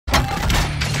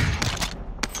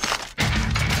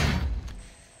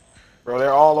Bro,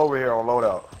 they're all over here on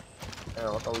loadout.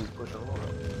 Damn, I thought we was pushing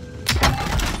loadout.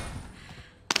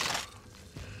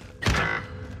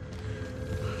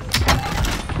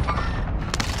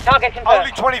 Target confirmed.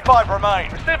 Only 25 remain.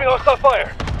 Receiving hostile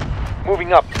fire.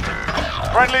 Moving up.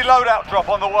 Friendly loadout drop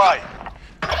on the way.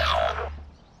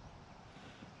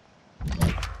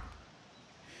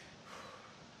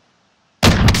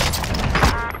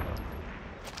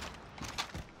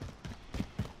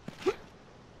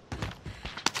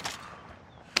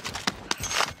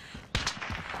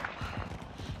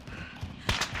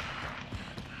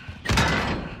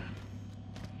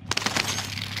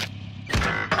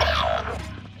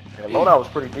 Yeah, loadout was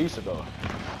pretty decent though.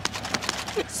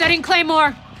 Setting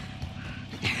Claymore.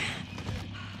 You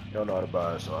don't know how to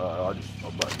buy it, so I'll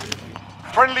buy it.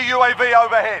 Friendly UAV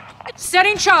overhead.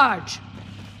 Setting charge.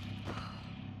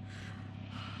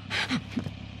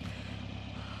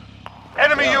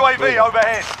 Enemy UAV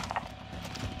overhead.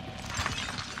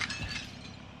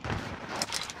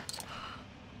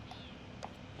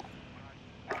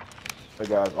 Hey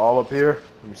guys, all up here.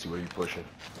 Let me see where you pushing.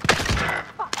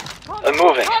 I'm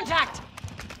moving. Contact.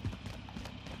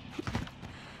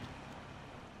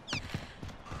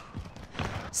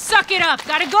 Suck it up.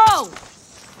 Gotta go.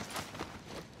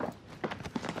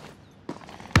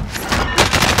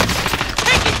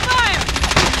 Taking fire.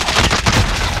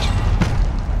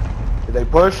 Did they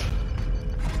push?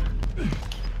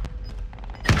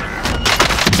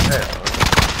 Damn.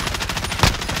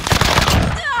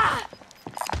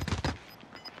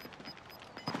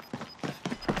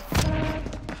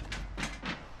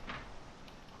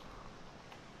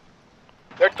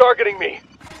 They're targeting me.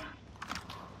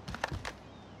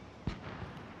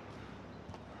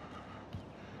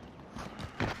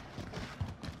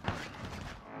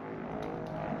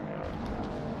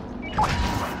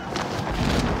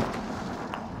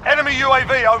 Enemy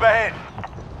UAV overhead.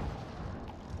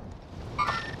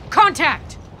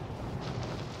 Contact.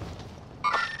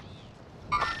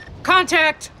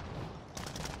 Contact.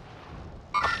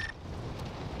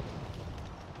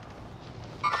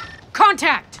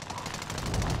 Contact.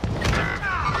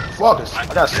 Fuck this. I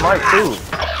got sniped too.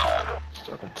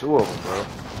 Fucking two of them, bro.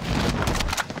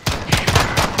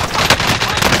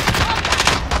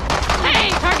 Hey,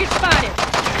 target spotted.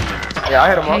 Yeah, I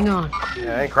hit him Hang up. on.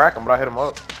 Yeah, I ain't crack him, but I hit him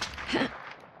up.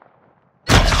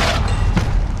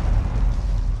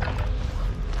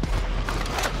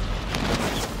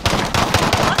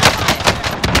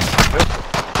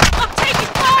 I'm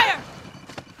taking fire.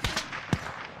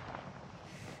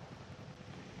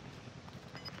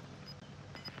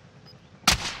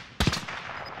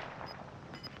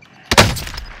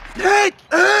 Hit!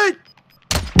 Hit!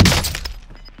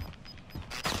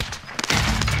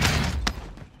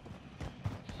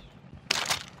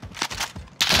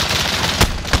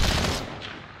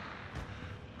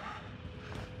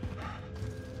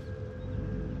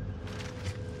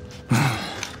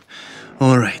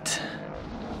 All right.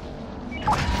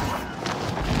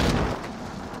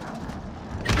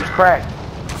 He's cracked.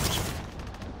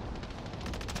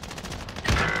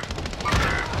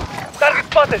 Target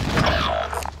spotted.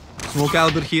 Smoke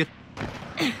Albert here.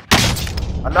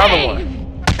 Another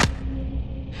one.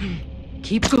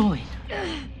 Keep going.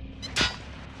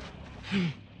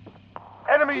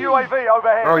 Enemy UAV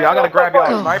overhead. Bro, y'all gotta grab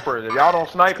y'all snipers. If y'all don't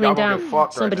snipe, y'all Clean gonna down. get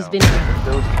fucked Somebody's right been now.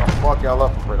 here. Dude's gonna fuck y'all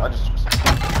up for it. I just...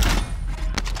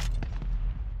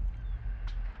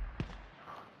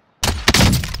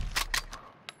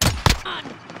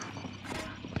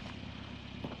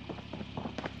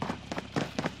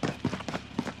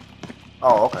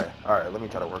 Oh, okay. Alright, let me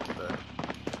try to work with that.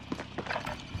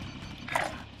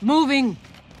 Moving.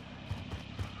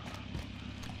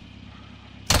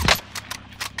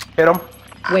 Hit him.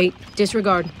 Wait.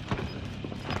 Disregard.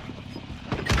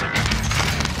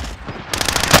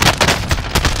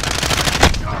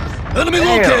 Enemy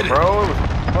Damn, located. bro.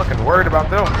 I was fucking worried about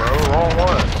them, bro. Wrong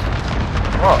one.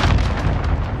 Fuck.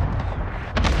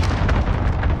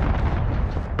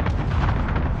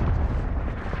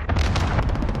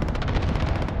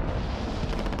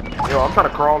 Yo, I'm trying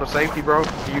to crawl to safety, bro.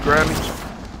 Can you grab me?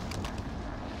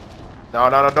 No,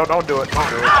 don't do it. Don't do it.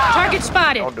 Target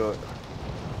spotted. Don't do it.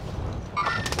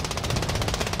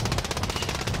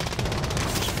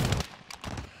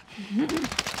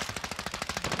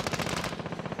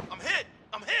 I'm hit.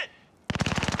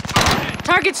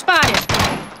 Target spotted.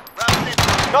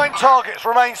 9 targets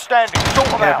remain standing. Sort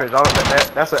them Yeah,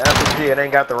 out. that's an SMG. It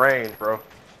ain't got the range, bro.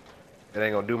 It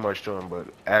ain't gonna do much to him, but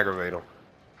aggravate him.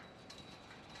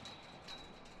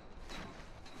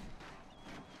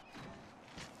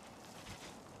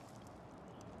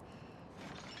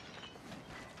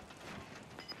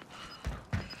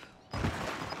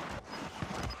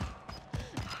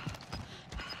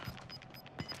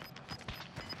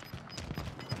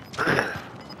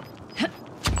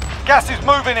 Gas is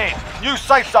moving in. New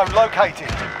safe zone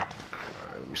located. Alright,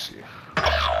 let me see.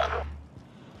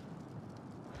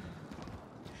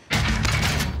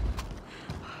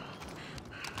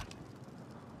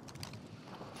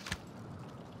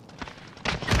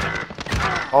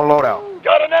 On loadout.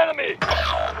 Got an enemy!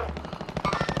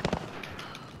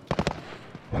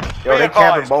 Yo, Be they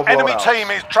camping advised, both enemy loadouts.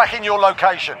 team is tracking your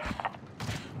location.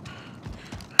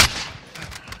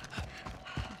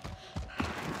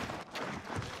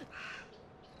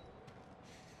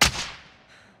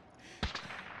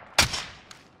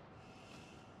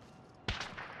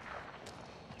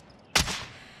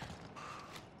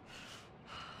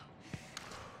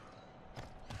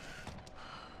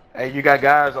 Hey, you got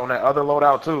guys on that other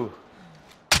loadout too.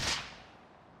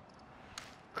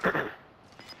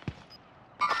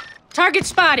 Target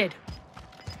spotted.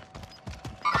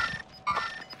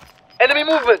 Enemy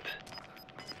movement!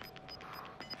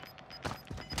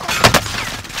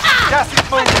 Gas is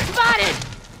moving. Spotted.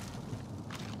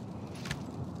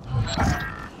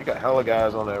 You got hella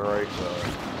guys on that right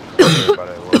side. By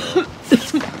that loadout.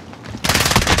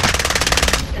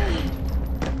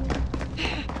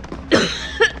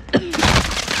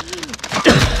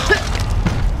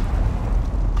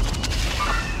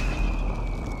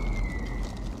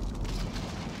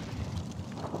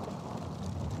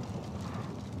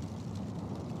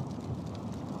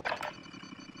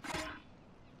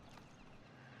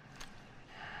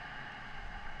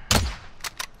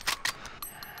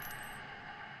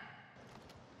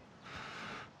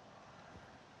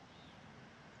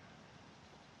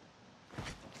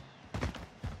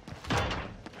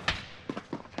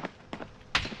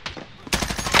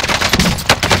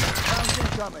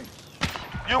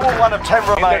 You were one of 10 In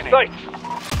their remaining. sights!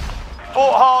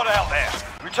 Fought hard out there.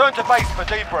 Return to base for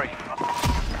debrief.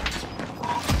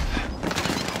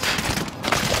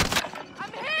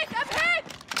 I'm hit.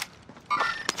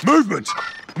 Movement!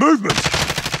 Movement!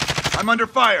 I'm under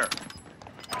fire!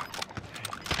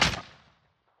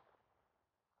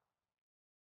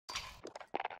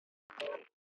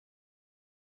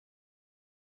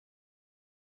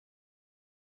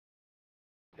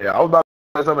 Yeah, I was about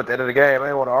to say something at the end of the game. I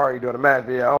didn't want to argue during the match,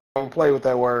 but yeah, I don't play with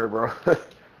that word, bro.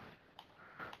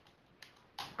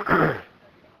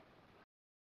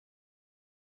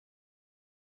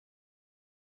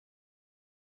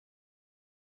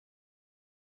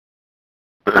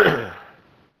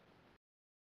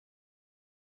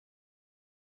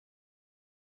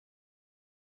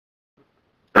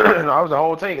 I was the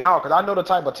whole team out because I know the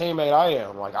type of teammate I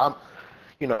am. Like I'm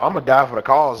gonna die for the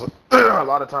cause. A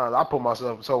lot of times I put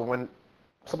myself. So when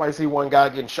somebody see one guy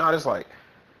getting shot, it's like,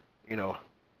 you know,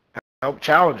 help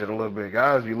challenge it a little bit,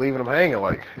 guys. You leaving them hanging.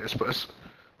 Like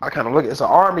I kind of look. It's an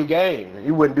army game.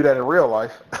 You wouldn't do that in real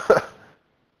life.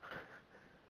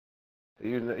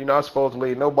 You're not supposed to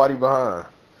leave nobody behind.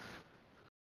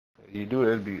 You do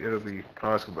it, it'll be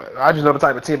constant. But I just know the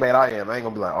type of teammate I am. I ain't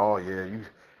gonna be like, oh yeah, you.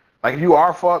 Like if you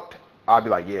are fucked, I'd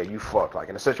be like, yeah, you fucked. Like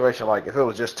in a situation like if it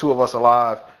was just two of us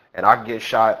alive and I get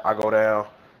shot, I go down,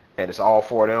 and it's all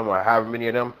four of them or however many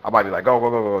of them, I might be like,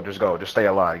 go, just stay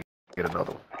alive, get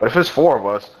another one. But if it's four of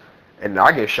us and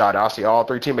I get shot, I see all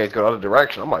three teammates go the other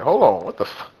direction. I'm like, hold on, what the?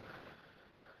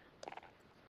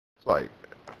 It's like,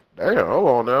 damn, hold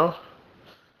on now.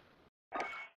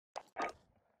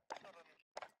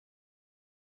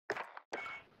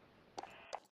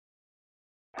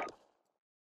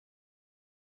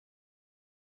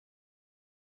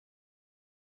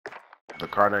 The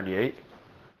car 98.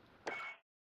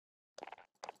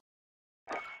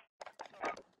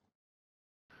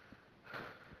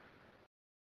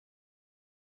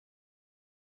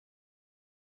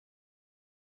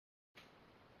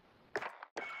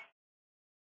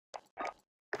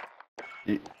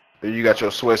 You got your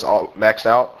Swiss all maxed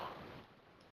out?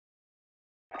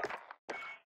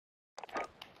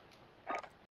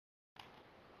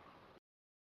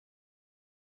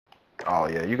 Oh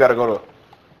yeah, you gotta go to.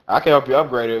 I can help you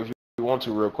upgrade it if you want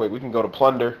to real quick. We can go to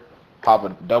Plunder, pop a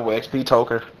double XP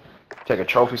token, take a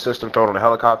trophy system, throw it on a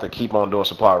helicopter, keep on doing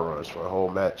supply runs for a whole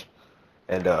match,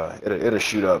 and it'll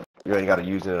shoot up. You ain't gotta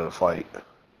use it in a fight.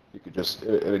 You could just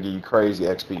it'll give you crazy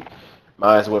XP.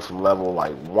 Mine's went from level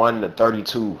like 1 to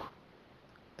 32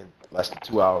 in less than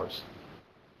 2 hours.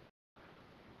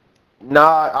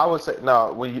 Nah, I would say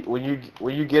no. When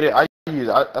you get it,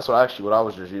 that's what actually what I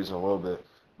was just using a little bit.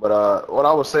 But what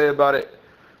I would say about it,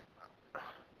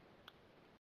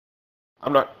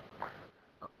 I'm not.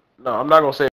 No, I'm not gonna say